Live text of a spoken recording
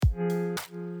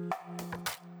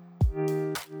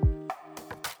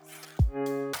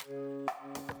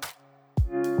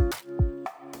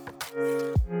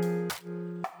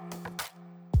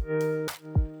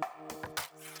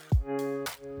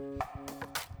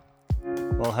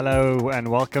Well, hello and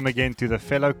welcome again to the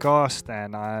Fellowcast,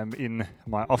 and I'm in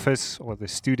my office, or the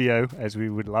studio as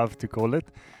we would love to call it,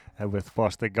 with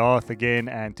Pastor Garth again,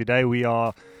 and today we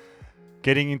are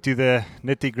getting into the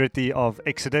nitty-gritty of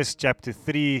Exodus chapter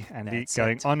 3 and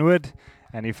going onward.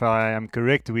 And if I am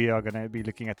correct, we are going to be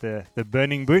looking at the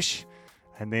burning bush,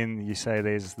 and then you say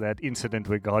there's that incident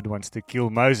where God wants to kill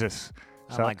Moses.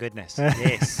 Oh my goodness,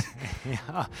 yes.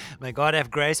 Yeah. May God have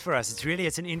grace for us.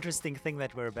 It's an interesting thing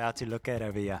that we're about to look at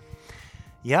over here.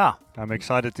 Yeah. I'm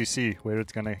excited to see where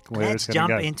it's going to go. Let's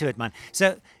jump into it, man.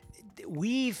 So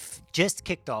we've just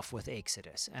kicked off with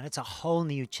Exodus, and it's a whole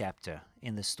new chapter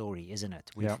in the story, isn't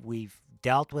it? We've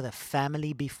dealt with a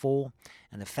family before,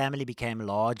 and the family became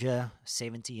larger,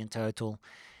 70 in total.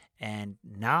 And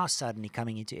now suddenly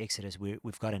coming into Exodus,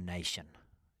 we've got a nation.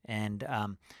 And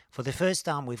for the first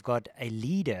time, we've got a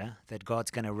leader that God's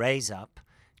going to raise up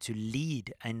to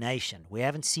lead a nation. We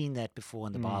haven't seen that before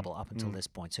in the Bible up until this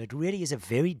point. So it really is a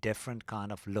very different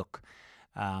kind of look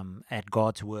at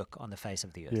God's work on the face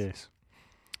of the earth. Yes.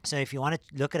 So if you want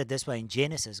to look at it this way, in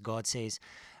Genesis, God says,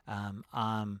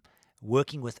 I'm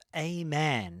working with a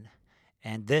man,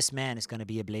 and this man is going to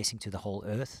be a blessing to the whole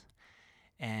earth.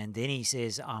 And then he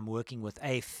says, I'm working with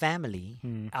a family.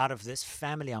 Out of this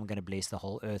family, I'm going to bless the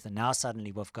whole earth. And now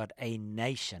suddenly we've got a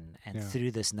nation. And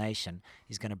through this nation,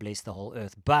 he's going to bless the whole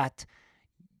earth. But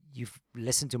you've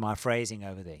listened to my phrasing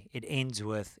over there. It ends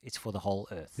with, it's for the whole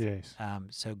earth. Yes.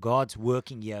 So God's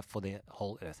working here for the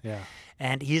whole earth. Yeah.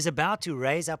 And he is about to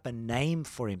raise up a name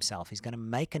for himself. He's going to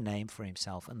make a name for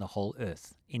himself in the whole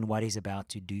earth in what he's about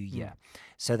to do here.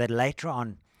 So that later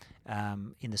on,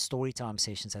 in the story time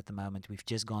sessions at the moment, we've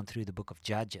just gone through the book of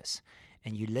Judges,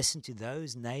 and you listen to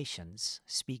those nations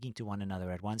speaking to one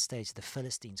another. At one stage, the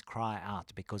Philistines cry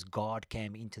out because God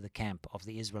came into the camp of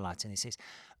the Israelites, and he says,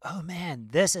 oh man,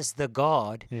 this is the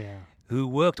God who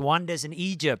worked wonders in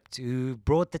Egypt, who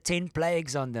brought the 10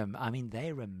 plagues on them. I mean,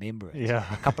 they remember it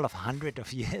a couple of hundred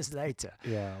of years later.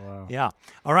 Yeah, wow. Yeah.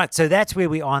 All right, so that's where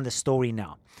we are in the story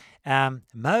now.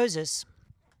 Moses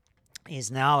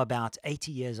is now about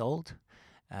 80 years old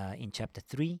in chapter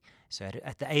 3. So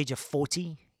at the age of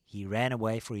 40, he ran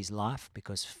away for his life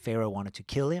because Pharaoh wanted to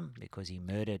kill him because he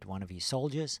murdered one of his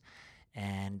soldiers.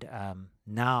 And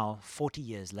now, 40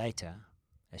 years later,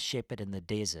 a shepherd in the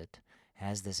desert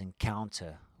has this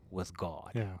encounter with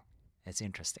God. Yeah. It's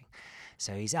interesting.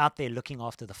 So he's out there looking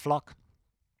after the flock,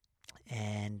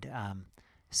 and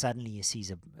suddenly he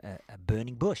sees a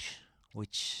burning bush,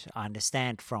 which I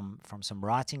understand from some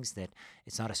writings that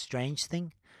it's not a strange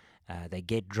thing. They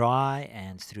get dry,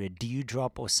 and through a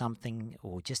dewdrop or something,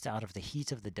 or just out of the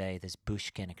heat of the day, this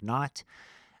bush can ignite.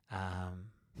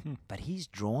 But he's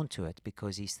drawn to it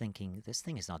because he's thinking, this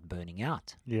thing is not burning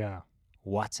out. Yeah.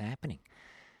 What's happening?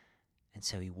 And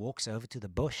so he walks over to the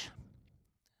bush,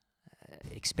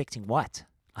 expecting what?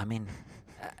 I mean,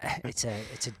 it's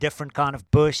a different kind of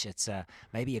bush. It's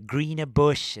maybe a greener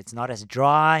bush. It's not as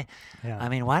dry. Yeah. I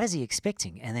mean, what is he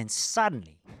expecting? And then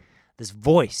suddenly, this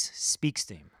voice speaks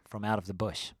to him from out of the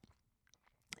bush.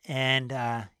 And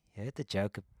you heard the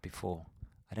joke before.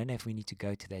 I don't know if we need to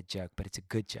go to that joke, but it's a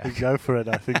good joke. Go for it.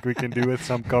 I think we can do with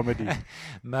some comedy.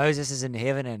 Moses is in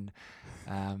heaven,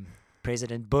 and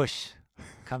President Bush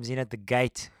comes in at the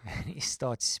gate, and he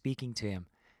starts speaking to him.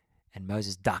 And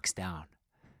Moses ducks down.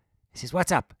 He says,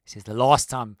 what's up? He says, the last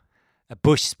time a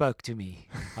bush spoke to me,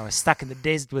 I was stuck in the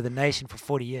desert with a nation for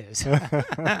 40 years.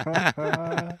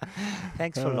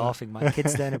 Thanks for laughing. My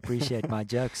kids don't appreciate my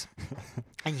jokes.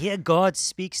 And here God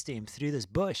speaks to him through this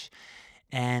bush.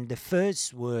 And the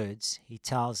first words he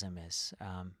tells him is,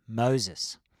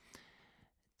 Moses,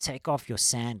 take off your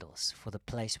sandals, for the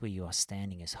place where you are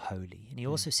standing is holy. And he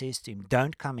also says to him,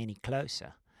 don't come any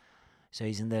closer. So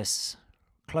he's in this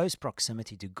close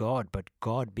proximity to God, but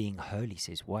God being holy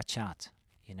says, watch out.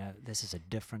 You know, this is a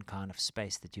different kind of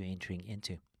space that you're entering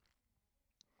into.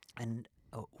 And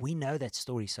we know that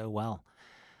story so well.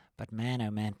 But man,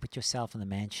 oh man, put yourself in the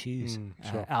man's shoes.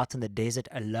 Sure. Out in the desert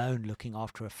alone looking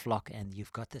after a flock, and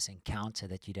you've got this encounter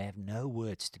that you'd have no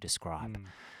words to describe.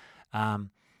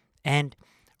 And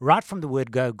right from the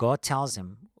word go, God tells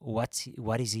him what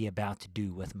is he about to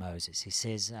do with Moses. He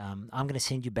says, I'm going to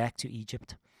send you back to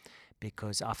Egypt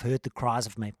because I've heard the cries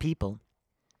of my people,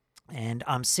 and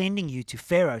I'm sending you to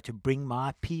Pharaoh to bring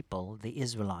my people, the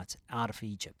Israelites, out of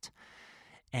Egypt.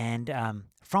 And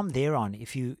from there on,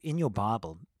 if you, in your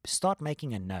Bible, start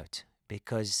making a note,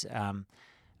 because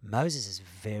Moses is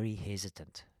very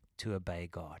hesitant to obey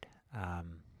God.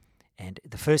 And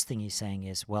the first thing he's saying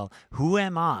is, well, who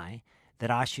am I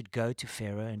that I should go to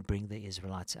Pharaoh and bring the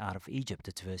Israelites out of Egypt?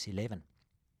 It's verse 11.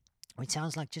 It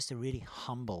sounds like just a really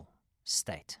humble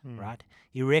state, right?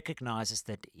 He recognizes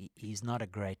that he's not a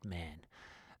great man,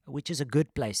 which is a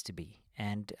good place to be.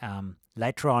 And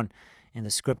later on in the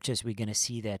scriptures, we're going to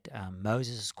see that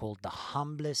Moses is called the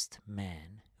humblest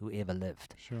man who ever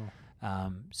lived. Sure.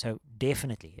 So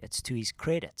definitely, it's to his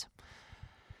credit.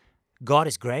 God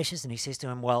is gracious, and he says to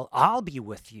him, well, I'll be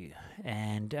with you.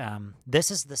 And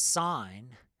this is the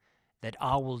sign that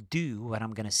I will do what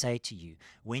I'm going to say to you.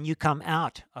 When you come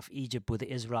out of Egypt with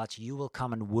the Israelites, you will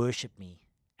come and worship me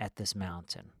at this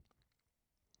mountain.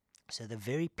 So the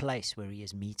very place where he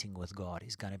is meeting with God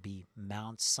is going to be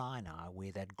Mount Sinai,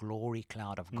 where that glory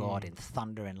cloud of God in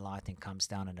thunder and lightning comes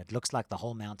down, and it looks like the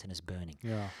whole mountain is burning.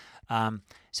 Yeah.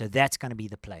 So that's going to be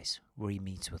the place where he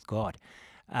meets with God.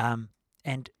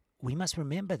 And we must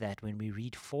remember that when we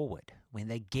read forward, when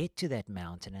they get to that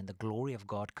mountain and the glory of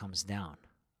God comes down,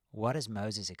 what is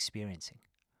Moses experiencing?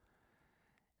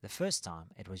 The first time,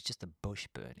 it was just a bush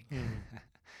burning.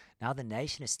 Now the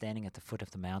nation is standing at the foot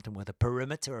of the mountain with a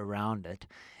perimeter around it,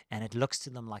 and it looks to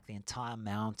them like the entire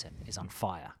mountain is on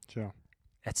fire. Sure.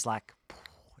 It's like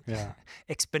Yeah.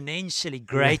 exponentially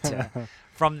greater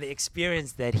from the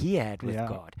experience that he had with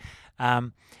God.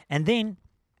 And then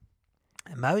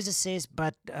Moses says,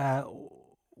 but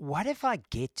what if I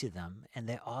get to them and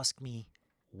they ask me,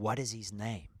 what is his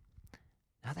name?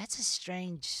 Now that's a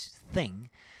strange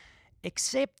thing,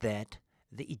 except that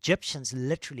the Egyptians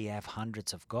literally have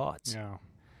hundreds of gods.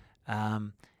 Yeah.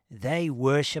 They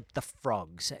worship the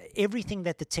frogs. Everything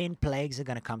that the 10 plagues are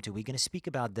going to come to. We're going to speak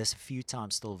about this a few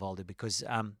times still, Valdo, because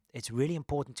it's really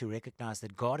important to recognize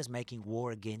that God is making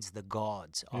war against the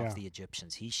gods of the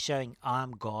Egyptians. He's showing,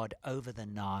 I'm God over the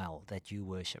Nile that you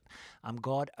worship. I'm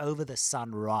God over the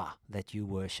sun Ra that you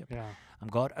worship. Yeah. I'm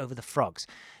God over the frogs.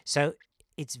 So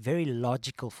it's very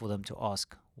logical for them to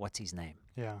ask, what's his name?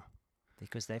 Yeah.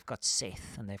 Because they've got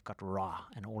Seth and they've got Ra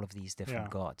and all of these different Yeah.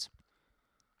 gods.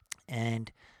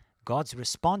 And God's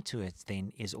response to it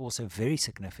then is also very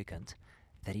significant,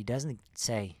 that he doesn't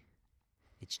say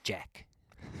it's Jack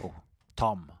or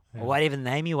Tom or whatever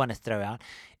name you want to throw out.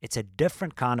 It's a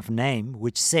different kind of name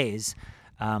which says,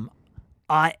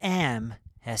 I am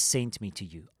has sent me to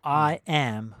you. I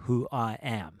am who I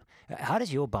am. How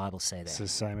does your Bible say It's that? the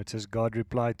same. It says, God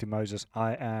replied to Moses,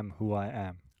 I am who I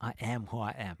am. I am who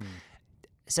I am.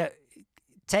 So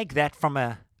take that from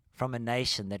a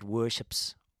nation that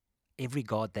worships every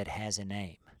god that has a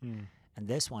name. And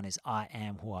this one is I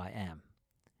am who I am.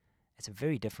 It's a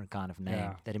very different kind of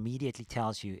name that immediately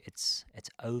tells you it's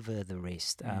over the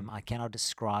rest. I cannot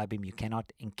describe him. You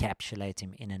cannot encapsulate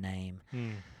him in a name.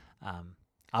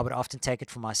 I would often take it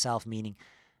for myself, meaning,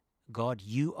 God,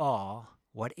 you are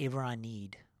whatever I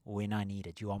need when I need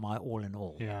it. You are my all in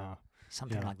all. Yeah.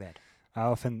 Something like that.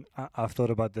 I've thought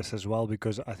about this as well,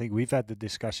 because I think we've had the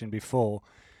discussion before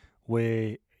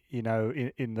where,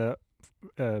 in the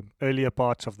earlier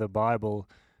parts of the Bible,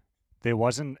 there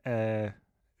wasn't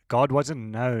God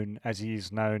wasn't known as he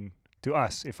is known to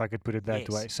us, if I could put it that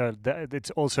way. So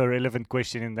it's also a relevant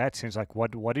question in that sense, like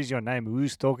what is your name?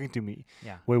 Who's talking to me?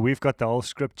 Yeah. Where we've got the whole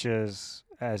scriptures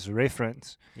as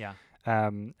reference. Yeah.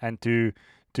 And to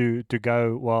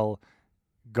go, well,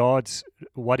 God's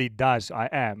what he does, I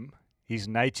am. His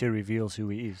nature reveals who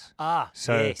he is.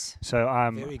 Yes.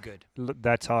 So very good.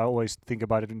 That's how I always think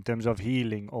about it in terms of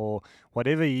healing, or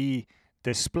whatever he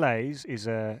displays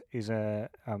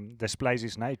displays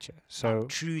his nature. So I'm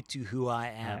true to who I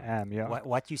am. I am, yeah.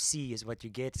 What you see is what you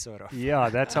get, sort of. Yeah,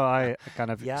 that's how I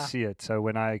kind of Yeah. see it. So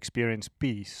when I experience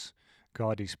peace,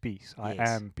 God is peace. I Yes.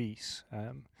 am peace.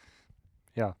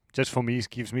 Just for me, it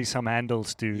gives me some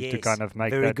handles to Yes, kind of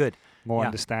make very that good. more Yeah.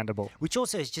 understandable. Which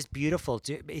also is just beautiful.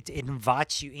 It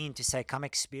invites you in to say, come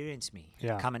experience me.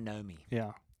 Yeah. Come and know me.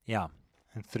 Yeah. Yeah.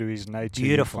 And through his nature,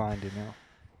 Beautiful. you find him. Yeah.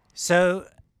 So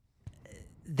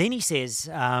then he says,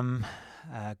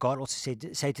 God also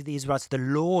say to the Israelites, the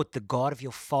Lord, the God of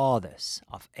your fathers,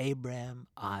 of Abraham,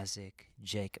 Isaac,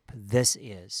 Jacob, this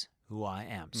is who I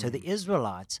am. So the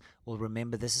Israelites will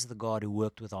remember, this is the God who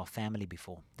worked with our family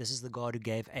before. This is the God who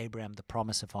gave Abraham the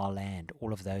promise of our land,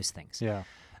 all of those things. Yeah.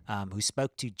 Who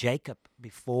spoke to Jacob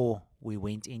before we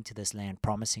went into this land,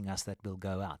 promising us that we'll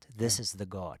go out. This is the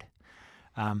God.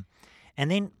 And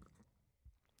then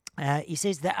he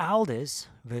says, the elders,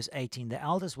 verse 18, the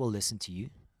elders will listen to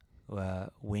you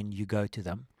when you go to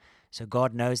them. So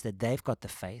God knows that they've got the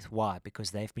faith. Why?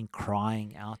 Because they've been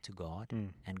crying out to God,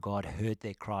 and God heard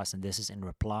their cries, and this is in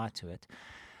reply to it.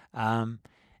 And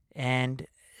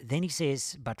then he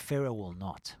says, but Pharaoh will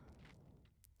not.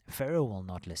 Pharaoh will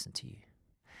not listen to you.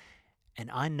 And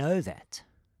I know that.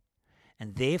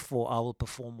 And therefore I will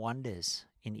perform wonders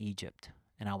in Egypt,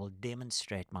 and I will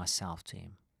demonstrate myself to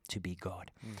him, to be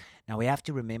God. Now we have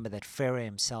to remember that Pharaoh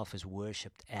himself is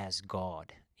worshipped as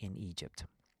God in Egypt.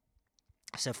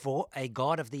 So for a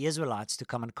God of the Israelites to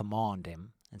come and command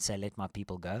him and say, let my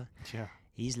people go, Yeah.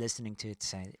 he's listening to it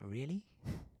saying, really?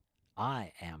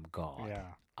 I am God.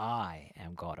 Yeah. I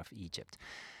am God of Egypt.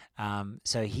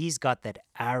 So he's got that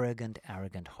arrogant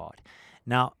heart.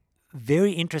 Now,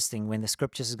 very interesting when the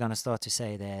scriptures is going to start to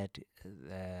say that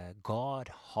God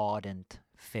hardened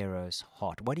Pharaoh's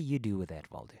heart. What do you do with that,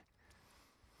 Waldo?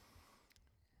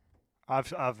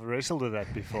 I've wrestled with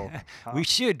that before. We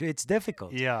should. It's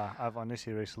difficult. Yeah, I've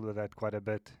honestly wrestled with that quite a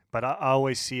bit. But I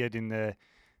always see it in the,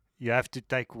 you have to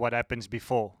take what happens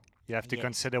before. You have to Yes.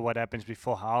 consider what happens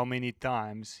before. How many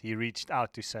times he reached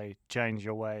out to say, change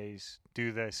your ways,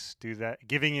 do this, do that,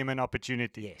 giving him an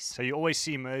opportunity. Yes. So you always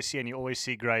see mercy and you always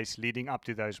see grace leading up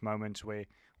to those moments where,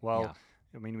 well, Yeah.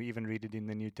 I mean, we even read it in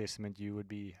the New Testament, you would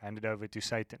be handed over to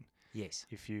Satan Yes.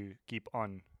 if you keep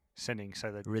on sinning,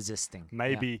 so that Resisting.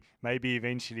 maybe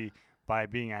eventually by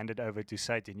being handed over to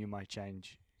Satan, you might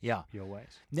change Yeah. your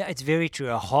ways. Yeah, it's very true.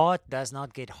 A heart does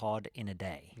not get hard in a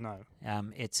day. No.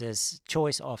 It's a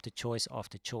choice after choice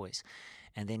after choice.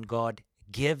 And then God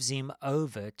gives him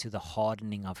over to the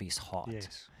hardening of his heart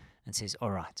Yes. and says,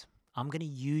 all right, I'm going to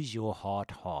use your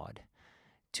heart hard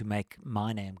to make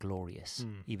my name glorious,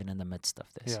 even in the midst of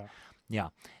this. Yeah. Yeah.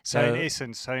 So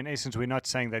in essence, we're not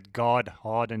saying that God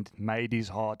hardened, made his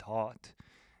heart hard.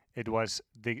 It was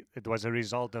a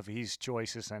result of his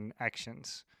choices and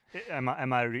actions. Am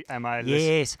I?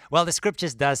 Yes. Well, the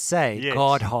scriptures does say Yes.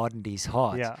 God hardened his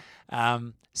heart. Yeah.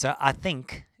 So I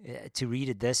think to read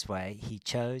it this way, he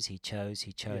chose,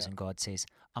 Yeah. and God says,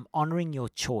 I'm honoring your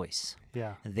choice.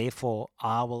 Yeah. Therefore,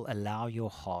 I will allow your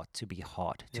heart to be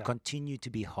hard, to Yeah. continue to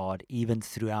be hard, even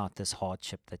throughout this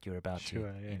hardship that you're about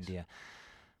Sure, to yes. endure.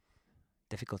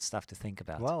 Difficult stuff to think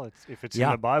about. Well, if it's Yeah.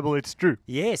 in the Bible, it's true.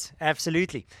 Yes,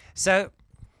 absolutely. So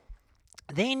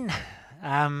then,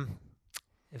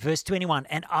 verse 21,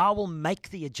 and I will make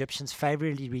the Egyptians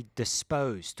favorably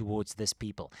disposed towards this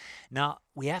people. Now,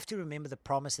 we have to remember the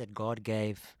promise that God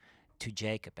gave to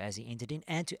Jacob as he entered in,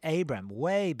 and to Abram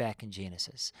way back in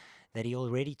Genesis, that he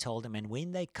already told him, and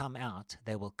when they come out,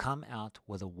 they will come out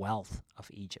with the wealth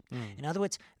of Egypt. In other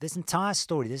words, this entire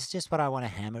story, this is just what I want to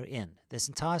hammer in. This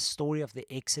entire story of the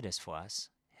Exodus for us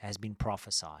has been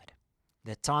prophesied.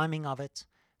 The timing of it,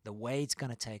 the way it's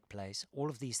going to take place, all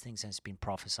of these things has been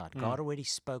prophesied. God already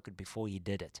spoke it before he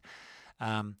did it.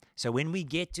 So when we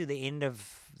get to the end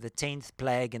of the 10th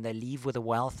plague and they leave with the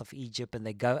wealth of Egypt and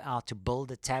they go out to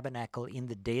build a tabernacle in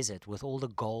the desert with all the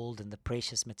gold and the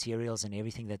precious materials and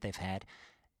everything that they've had,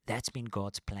 that's been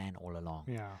God's plan all along.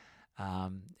 Yeah.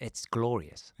 It's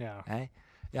glorious. Yeah. Eh?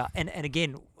 Yeah, and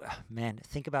again, man,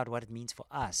 think about what it means for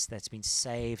us that's been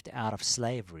saved out of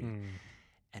slavery.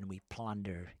 And we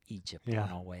plunder Egypt Yeah. on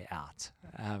our way out.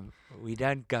 We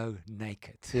don't go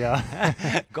naked.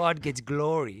 Yeah. God gets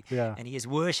glory, Yeah. and he is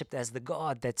worshipped as the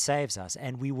God that saves us,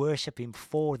 and we worship him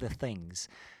for the things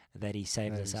that he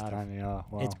saves us out of. Yeah.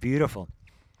 Wow. It's beautiful.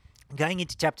 Going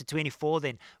into chapter 24,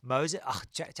 then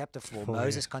chapter 4, Four,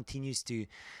 Moses yeah. continues to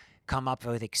come up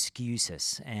with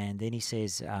excuses, and then he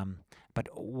says, but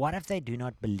what if they do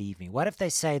not believe me? What if they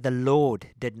say the Lord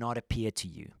did not appear to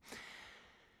you?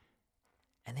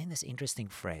 And then this interesting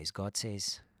phrase, God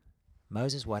says,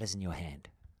 Moses, what is in your hand?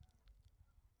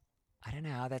 I don't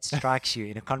know how that strikes you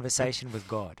in a conversation with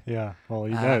God. Yeah. Well,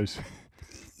 he knows.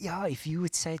 Yeah, if you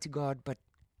would say to God, but,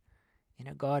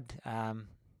 God,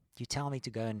 you tell me to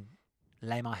go and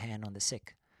lay my hand on the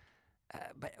sick.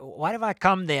 But what if I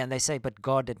come there and they say, but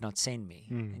God did not send me?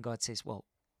 And God says, well,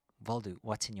 Waldo,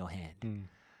 what's in your hand?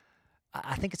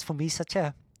 I think it's for me such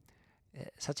a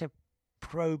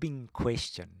probing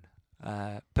question.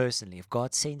 Personally, if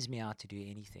God sends me out to do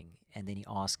anything and then he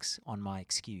asks on my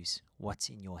excuse, what's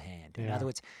in your hand? In Yeah. other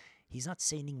words, he's not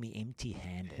sending me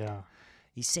empty-handed. Yeah.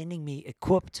 He's sending me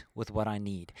equipped with what I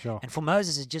need. Sure. And for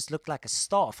Moses, it just looked like a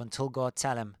staff until God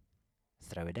tell him,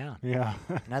 throw it down. Yeah.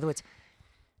 In other words,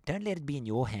 don't let it be in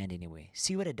your hand anyway.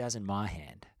 See what it does in my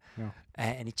hand. Yeah.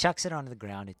 And he chucks it onto the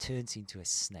ground. It turns into a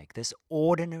snake. This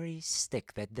ordinary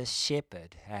stick that this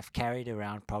shepherd have carried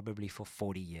around probably for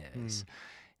 40 years.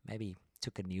 Maybe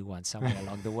took a new one somewhere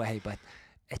along the way, but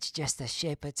it's just a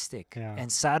shepherd stick. Yeah.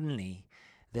 And suddenly,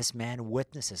 this man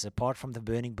witnesses, apart from the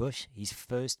burning bush, his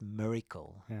first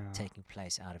miracle Yeah. taking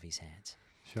place out of his hands.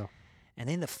 Sure. And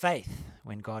then the faith,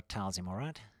 when God tells him, all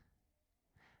right,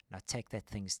 now take that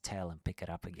thing's tail and pick it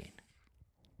up again.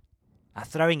 Now,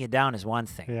 throwing it down is one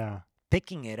thing. Yeah.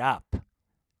 Picking it up,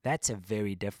 that's a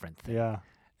very different thing. Yeah.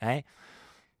 Eh?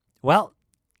 Well,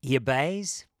 he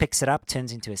obeys, picks it up,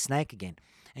 turns into a snake again.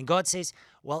 And God says,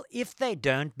 well, if they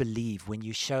don't believe when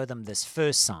you show them this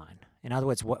first sign, in other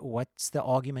words, what's the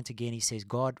argument again? He says,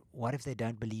 God, what if they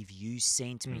don't believe you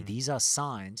sent me? These are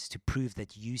signs to prove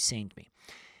that you sent me.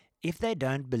 If they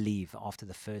don't believe after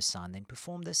the first sign, then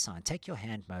perform this sign. Take your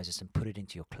hand, Moses, and put it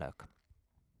into your cloak.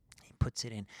 He puts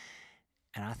it in,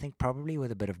 and I think probably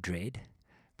with a bit of dread,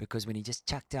 because when he just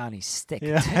chucked down his stick,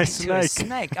 it turned into a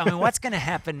snake. I mean, what's going to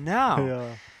happen now?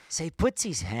 Yeah. So he puts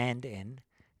his hand in,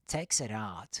 takes it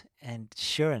out, and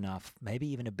sure enough, maybe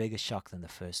even a bigger shock than the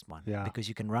first one. Yeah. Because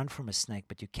you can run from a snake,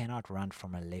 but you cannot run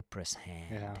from a leprous hand.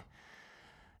 Yeah.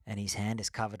 And his hand is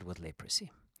covered with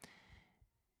leprosy.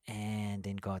 And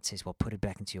then God says, well, put it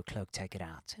back into your cloak, take it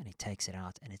out. And he takes it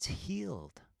out, and it's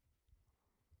healed.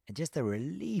 And just the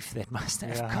relief that must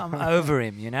have come over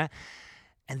him, you know.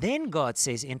 And then God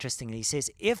says, interestingly, he says,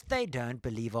 if they don't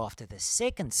believe after the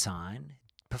second sign,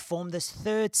 perform this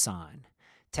third sign.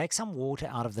 Take some water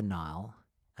out of the Nile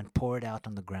and pour it out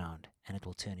on the ground, and it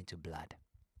will turn into blood.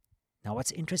 Now,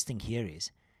 what's interesting here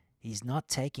is he's not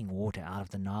taking water out of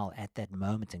the Nile at that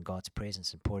moment in God's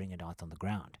presence and pouring it out on the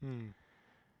ground.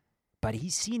 But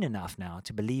he's seen enough now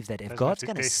to believe that if God's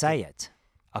going to say it,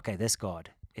 okay, this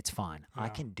God, it's fine. I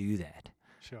can do that.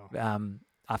 Sure.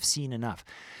 I've seen enough.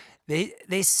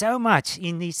 There's so much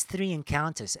in these three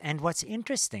encounters. And what's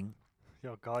interesting...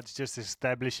 Yeah, God's just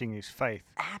establishing his faith.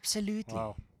 Absolutely.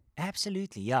 Wow.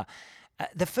 Absolutely, yeah.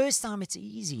 The first time it's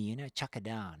easy, you know, chuck it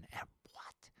down.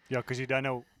 What? Yeah, because you don't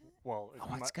know, well,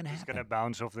 What's going to happen? It's going to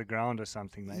bounce off the ground or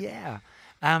something, maybe. Yeah.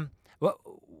 Well,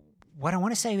 what I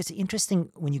want to say is interesting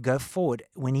when you go forward,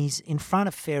 when he's in front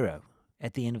of Pharaoh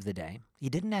at the end of the day, he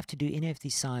didn't have to do any of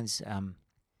these signs.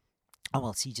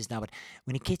 See just now, but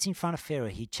when he gets in front of Pharaoh,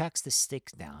 he chucks the stick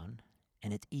down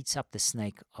and it eats up the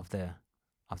snake of the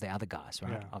other guys,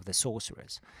 right? Yeah. Of the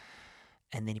sorcerers.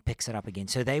 And then he picks it up again.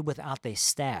 So they without their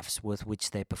staffs with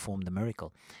which they performed the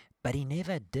miracle. But he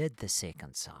never did the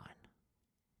second sign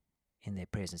in their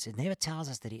presence. It never tells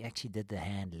us that he actually did the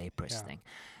hand leprous thing.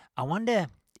 I wonder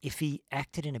if he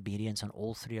acted in obedience on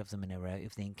all three of them in a row,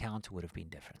 if the encounter would have been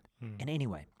different. And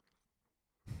anyway,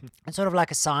 it's sort of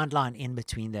like a sideline in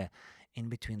between the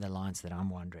lines that I'm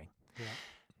wondering. Yeah.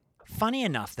 Funny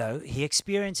enough, though, he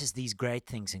experiences these great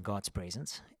things in God's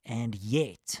presence, and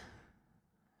yet,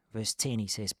 verse 10, he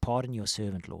says, pardon your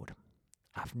servant, Lord.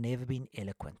 I've never been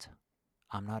eloquent.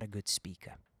 I'm not a good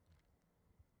speaker.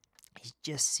 He's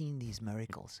just seen these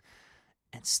miracles,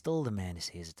 and still the man is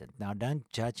hesitant. Now, don't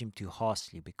judge him too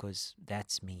harshly, because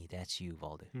that's me, that's you,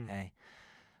 Waldo. Hey?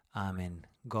 I mean,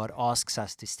 God asks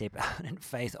us to step out in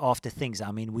faith after things.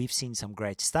 I mean, we've seen some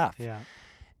great stuff. Yeah.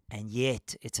 And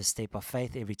yet, it's a step of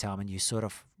faith every time, and you sort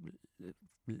of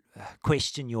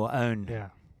question your own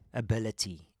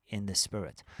ability in the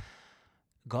Spirit.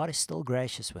 God is still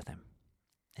gracious with him.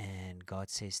 And God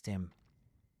says to him,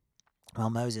 well,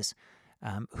 Moses,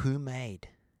 who made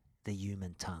the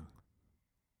human tongue?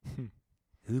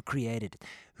 Who created it?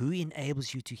 Who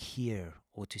enables you to hear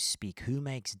or to speak? Who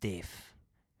makes deaf?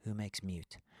 Who makes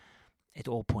mute? It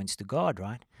all points to God,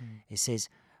 right? It says,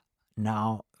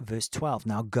 now, verse 12,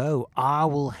 now go, I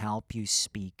will help you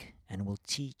speak and will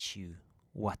teach you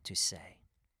what to say.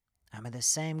 I mean, the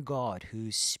same God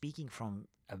who's speaking from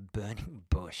a burning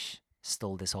bush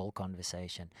stole this whole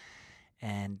conversation.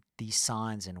 And these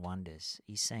signs and wonders,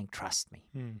 he's saying, trust me.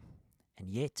 And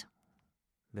yet,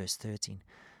 verse 13,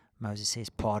 Moses says,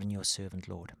 pardon your servant,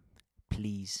 Lord.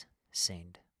 Please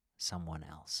send someone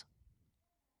else.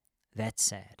 That's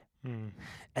sad.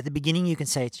 At the beginning, you can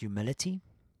say it's humility.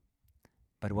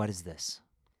 But what is this?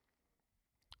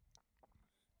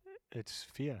 It's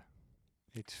fear.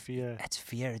 It's fear. It's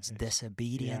fear. It's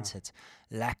disobedience. It's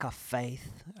lack of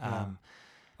faith.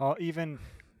 Or even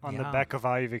on the back of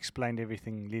how you've explained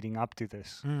everything leading up to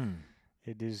this,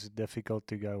 it is difficult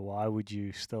to go, why would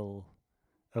you still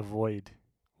avoid?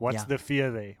 What's the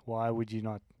fear there? Why would you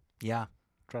not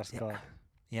trust God?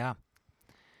 Yeah.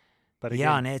 But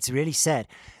again, and it's really sad.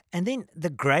 And then the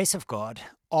grace of God,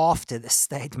 after the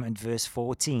statement, verse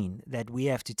 14, that we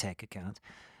have to take account,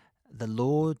 the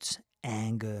Lord's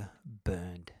anger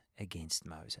burned against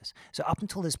Moses. So up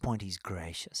until this point, he's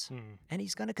gracious. And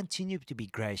he's going to continue to be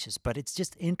gracious. But it's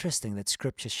just interesting that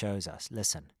Scripture shows us,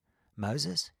 listen,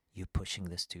 Moses, you're pushing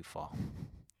this too far.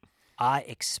 I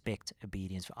expect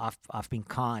obedience. I've been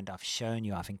kind. I've shown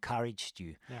you. I've encouraged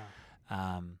you.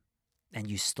 And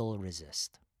you still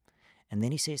resist. And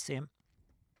then he says to him,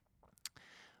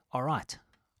 all right,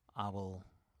 I will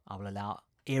allow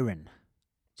Aaron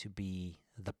to be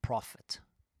the prophet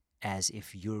as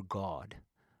if you're God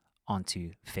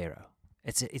onto Pharaoh.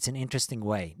 It's an interesting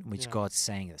way in which God's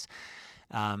saying this.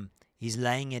 he's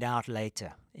laying it out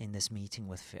later in this meeting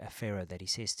with Pharaoh that he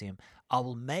says to him, I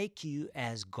will make you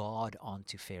as God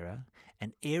unto Pharaoh,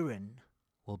 and Aaron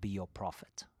will be your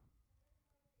prophet.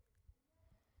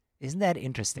 Isn't that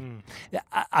interesting?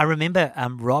 I remember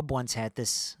Rob once had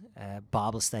this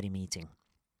Bible study meeting.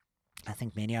 I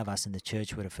think many of us in the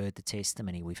church would have heard the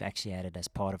testimony. We've actually had it as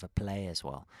part of a play as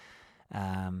well,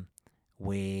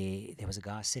 where there was a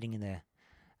guy sitting in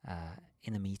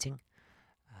the meeting.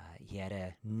 He had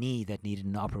a knee that needed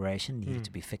an operation, needed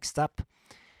to be fixed up.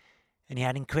 And he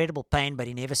had incredible pain, but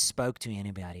he never spoke to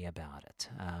anybody about it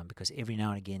because every now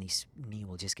and again his knee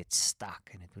will just get stuck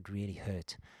and it would really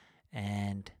hurt.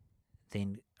 And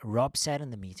then Rob sat in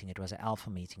the meeting. It was an alpha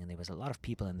meeting, and there was a lot of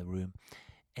people in the room.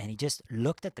 And he just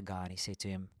looked at the guy and he said to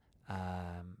him,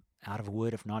 out of a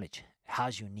word of knowledge,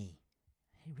 how's your knee?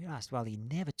 He realized, well, he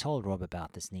never told Rob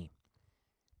about this knee.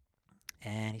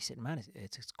 And he said, man,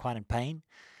 it's quite in pain.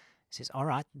 He says, all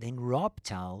right. Then Rob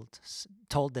told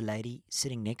the lady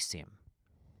sitting next to him,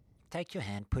 take your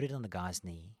hand, put it on the guy's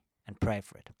knee, and pray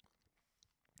for it.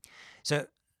 So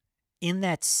in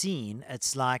that scene,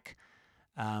 it's like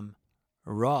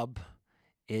Rob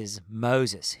is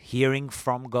Moses hearing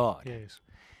from God, Yes.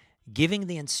 giving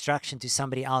the instruction to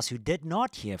somebody else who did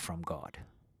not hear from God.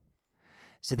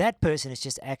 So that person is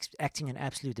just acting in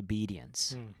absolute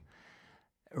obedience.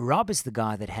 Rob is the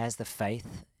guy that has the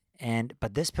faith,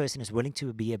 but this person is willing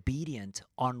to be obedient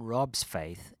on Rob's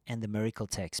faith, and the miracle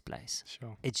takes place.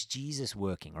 Sure. It's Jesus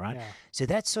working, right? Yeah. So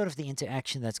that's sort of the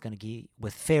interaction that's going to be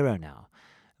with Pharaoh now.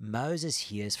 Moses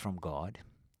hears from God.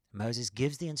 Moses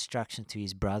gives the instruction to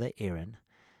his brother Aaron.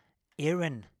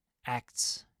 Aaron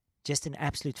acts just in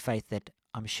absolute faith that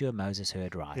I'm sure Moses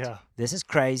heard right. Yeah. This is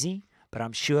crazy, but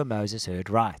I'm sure Moses heard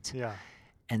right. Yeah.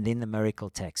 And then the miracle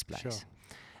takes place.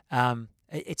 Sure.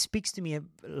 It speaks to me a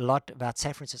lot about,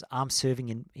 say, for instance, I'm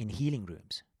serving in healing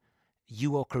rooms.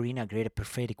 You or Karina get a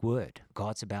prophetic word.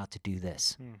 God's about to do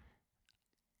this.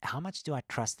 How much do I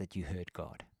trust that you heard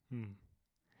God?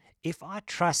 If I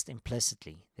trust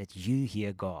implicitly that you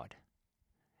hear God,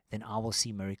 then I will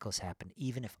see miracles happen,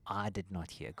 even if I did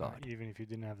not hear God. Even if you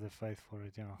didn't have the faith for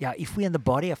it, yeah. Yeah, if we in the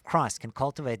body of Christ can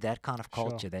cultivate that kind of Sure.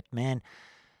 culture, that, man,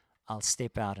 I'll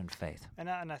step out in faith. And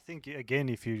I think, again,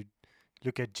 if you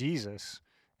look at Jesus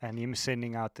and him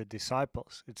sending out the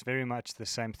disciples, it's very much the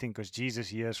same thing, because Jesus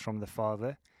hears from the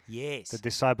Father. Yes. The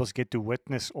disciples get to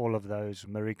witness all of those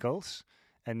miracles,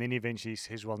 and then eventually he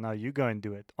says, well, now you go and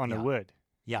do it on a Yeah. word.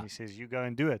 Yeah. And he says, you go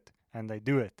and do it, and they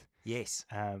do it. Yes.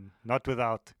 Not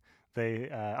without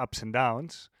the ups and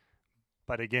downs,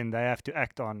 but again, they have to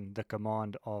act on the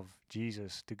command of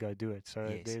Jesus to go do it.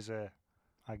 So Yes.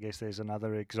 I guess there's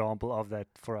another example of that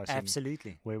for us in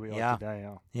Absolutely. where we Yeah. are today.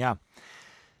 Yeah. Yeah.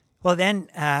 Well, then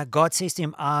God says to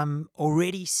him, I'm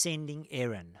already sending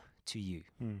Aaron to you.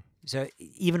 So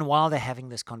even while they're having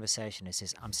this conversation, it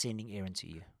says, I'm sending Aaron to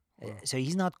you. So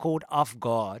he's not caught off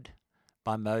guard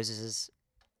by Moses'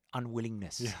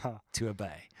 unwillingness Yeah. to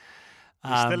obey.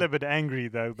 He's still a bit angry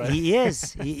though, but He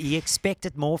is. He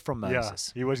expected more from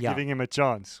Moses. yeah, he was Yeah. giving him a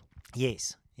chance.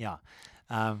 Yes. Yeah.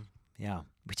 Yeah.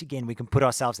 Which again, we can put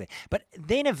ourselves there. But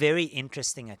then a very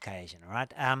interesting occasion,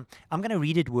 right? I'm going to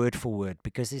read it word for word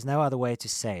because there's no other way to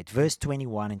say it. Verse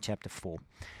 21 in chapter 4.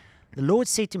 The Lord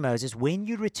said to Moses, when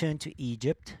you return to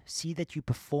Egypt, see that you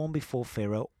perform before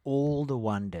Pharaoh all the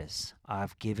wonders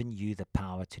I've given you the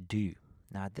power to do.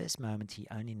 Now, at this moment, he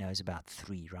only knows about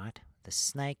 3, right? The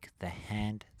snake, the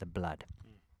hand, the blood.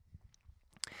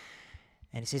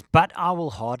 And he says, but I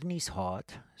will harden his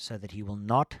heart so that he will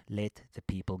not let the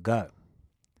people go.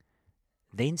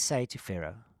 Then say to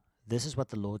Pharaoh, this is what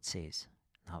the Lord says.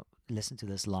 Now, listen to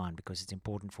this line because it's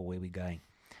important for where we're going.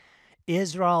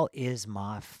 Israel is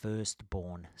my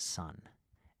firstborn son.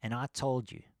 And I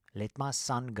told you, let my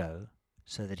son go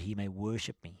so that he may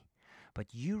worship me.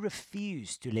 But you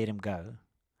refuse to let him go,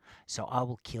 so I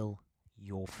will kill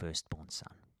your firstborn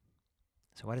son.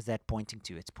 So what is that pointing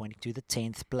to? It's pointing to the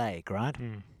 10th plague, right?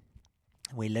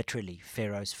 Where literally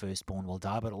Pharaoh's firstborn will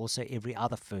die, but also every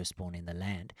other firstborn in the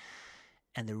land.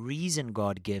 And the reason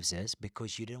God gives is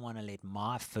because you didn't want to let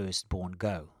my firstborn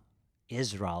go.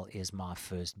 Israel is my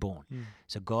firstborn.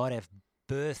 So God have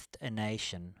birthed a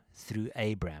nation through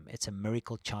Abraham. It's a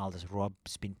miracle child, as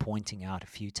Rob's been pointing out a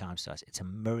few times to us. It's a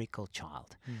miracle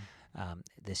child.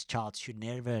 This child should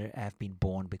never have been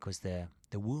born because the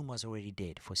womb was already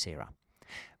dead for Sarah.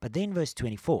 But then verse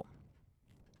 24.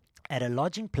 At a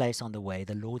lodging place on the way,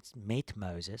 the Lord met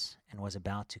Moses and was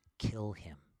about to kill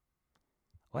him.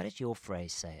 What does your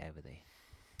phrase say over there?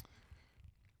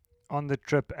 On the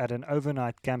trip at an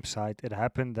overnight campsite, it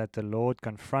happened that the Lord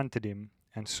confronted him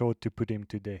and sought to put him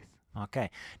to death. Okay.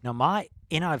 Now, my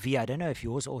NIV, I don't know if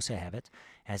yours also have it,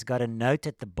 has got a note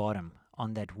at the bottom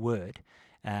on that word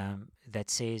that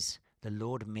says the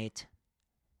Lord met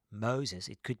Moses.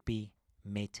 It could be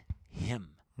met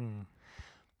him.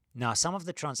 Now, some of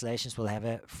the translations will have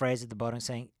a phrase at the bottom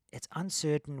saying it's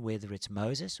uncertain whether it's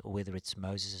Moses or whether it's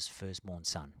Moses' firstborn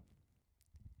son.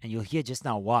 And you'll hear just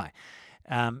now why.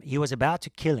 He was about to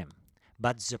kill him,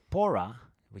 but Zipporah,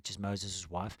 which is Moses'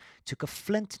 wife, took a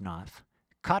flint knife,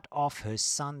 cut off her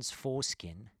son's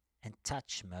foreskin, and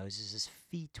touched Moses'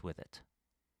 feet with it.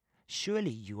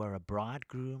 Surely you are a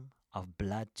bridegroom of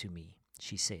blood to me,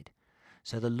 she said.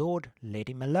 So the Lord let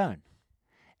him alone.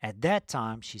 At that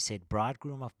time, she said,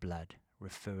 bridegroom of blood,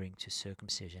 referring to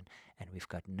circumcision, and we've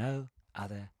got no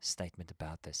other statement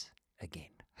about this again.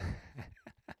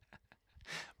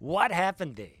 What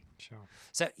happened there? Sure.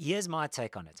 So here's my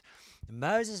take on it.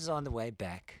 Moses is on the way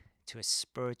back to a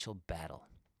spiritual battle.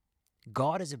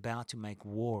 God is about to make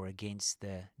war against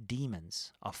the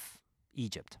demons of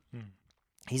Egypt.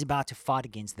 He's about to fight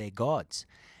against their gods.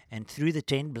 And through the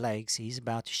 10 plagues, he's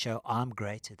about to show, I'm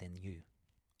greater than you.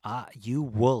 You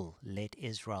will let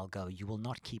Israel go. You will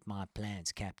not keep my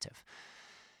plans captive.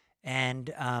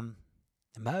 And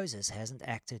Moses hasn't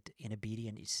acted in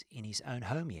obedience in his own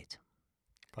home yet.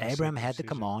 Abraham had the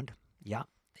command. Yeah,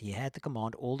 he had the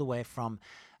command all the way from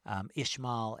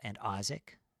Ishmael and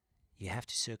Isaac. You have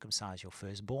to circumcise your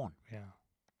firstborn. Yeah.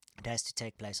 It has to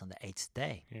take place on the 8th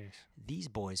day. Yes. These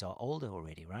boys are older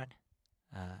already, right?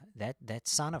 That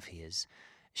son of his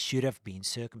should have been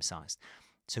circumcised.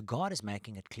 So God is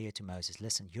making it clear to Moses,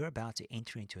 listen, you're about to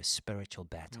enter into a spiritual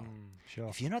battle. Sure.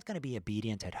 If you're not going to be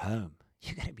obedient at home,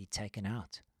 you're going to be taken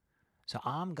out. So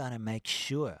I'm going to make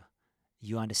sure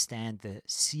you understand the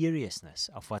seriousness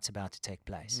of what's about to take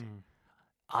place.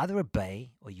 Either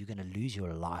obey or you're going to lose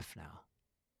your life now.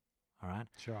 All right?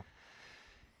 Sure.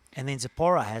 And then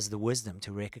Zipporah has the wisdom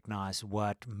to recognize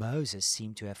what Moses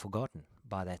seemed to have forgotten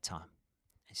by that time.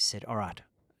 And she said, all right,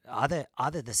 either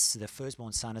the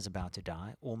firstborn son is about to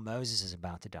die or Moses is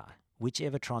about to die.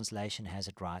 Whichever translation has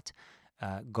it right,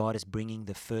 God is bringing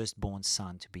the firstborn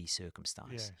son to be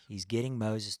circumcised. Yes. He's getting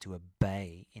Moses to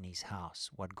obey in his house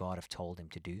what God have told him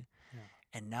to do. Yeah.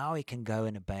 And now he can go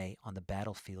and obey on the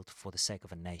battlefield for the sake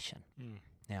of a nation.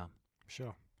 Yeah.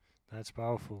 Sure. That's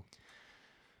powerful.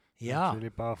 Yeah. That's really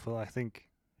powerful. I think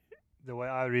the way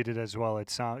I read it as well,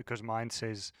 it sounds, because mine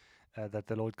says that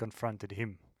the Lord confronted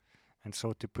him and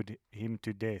sought to put him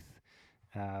to death,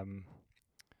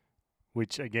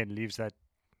 which again leaves that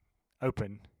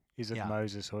open. Is it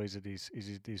Moses or is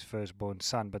it his firstborn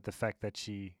son? But the fact that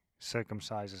she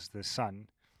circumcises the son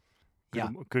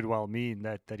could well mean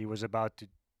that he was about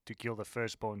to kill the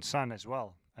firstborn son as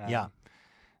well.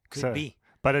 Could be.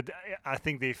 But I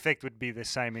think the effect would be the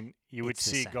same. And you would It's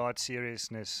the see same. God's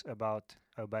seriousness about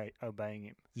obeying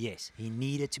him. Yes, he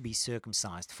needed to be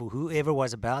circumcised. For whoever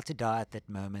was about to die at that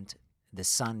moment, the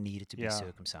son needed to be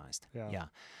circumcised. Yeah.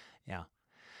 Yeah.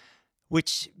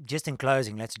 Which, just in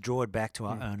closing, let's draw it back to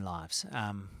our own lives.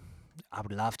 I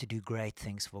would love to do great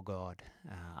things for God.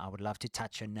 I would love to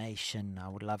touch a nation. I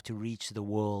would love to reach the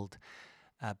world.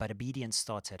 But obedience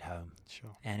starts at home.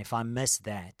 Sure. And if I miss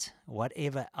that,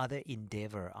 whatever other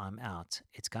endeavor I'm out,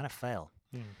 it's going to fail.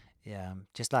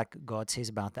 Just like God says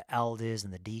about the elders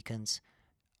and the deacons,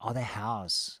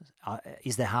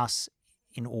 is the house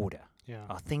in order? Yeah.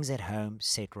 Are things at home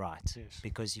set right? Yes.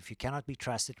 Because if you cannot be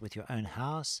trusted with your own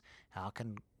house, how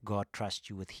can God trust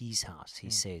you with his house? He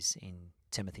says in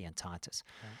Timothy and Titus.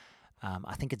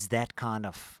 I think it's that kind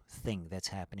of thing that's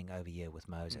happening over here with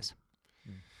Moses.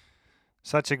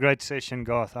 Such a great session,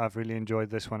 Garth. I've really enjoyed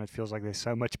this one. It feels like there's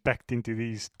so much packed into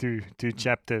these two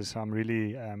chapters. I'm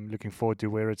really looking forward to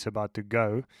where it's about to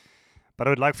go. But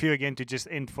I would like for you again to just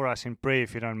end for us in prayer,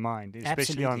 if you don't mind,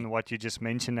 especially Absolutely. on what you just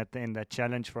mentioned at the end, that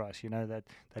challenge for us,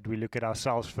 that we look at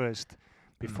ourselves first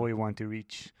before we want to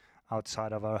reach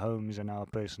outside of our homes and our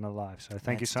personal lives. So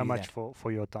thank you Let's so do much that.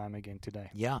 for your time again today.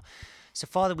 Yeah. So,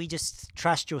 Father, we just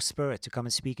trust your Spirit to come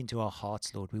and speak into our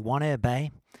hearts, Lord. We want to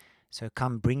obey. So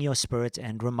come, bring your Spirit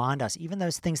and remind us, even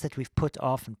those things that we've put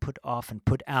off and put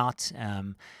out,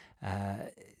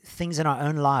 things in our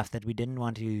own life that we didn't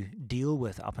want to deal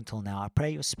with up until now. I pray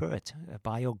your Spirit,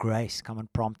 by your grace, come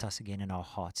and prompt us again in our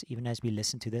hearts. Even as we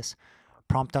listen to this,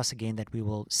 prompt us again that we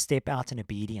will step out in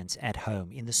obedience at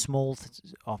home, in the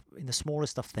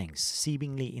smallest of things,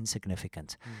 seemingly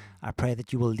insignificant. I pray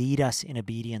that you will lead us in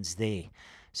obedience there,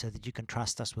 so that you can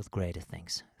trust us with greater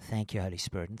things. Thank you, Holy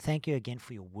Spirit. And thank you again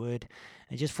for your word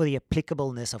and just for the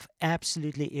applicableness of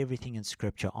absolutely everything in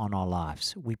Scripture on our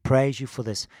lives. We praise you for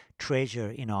this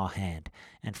treasure in our hand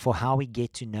and for how we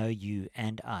get to know you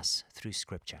and us through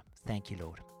Scripture. Thank you,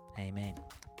 Lord. Amen.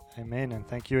 Amen. And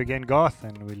thank you again, Garth.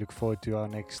 And we look forward to our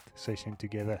next session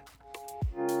together.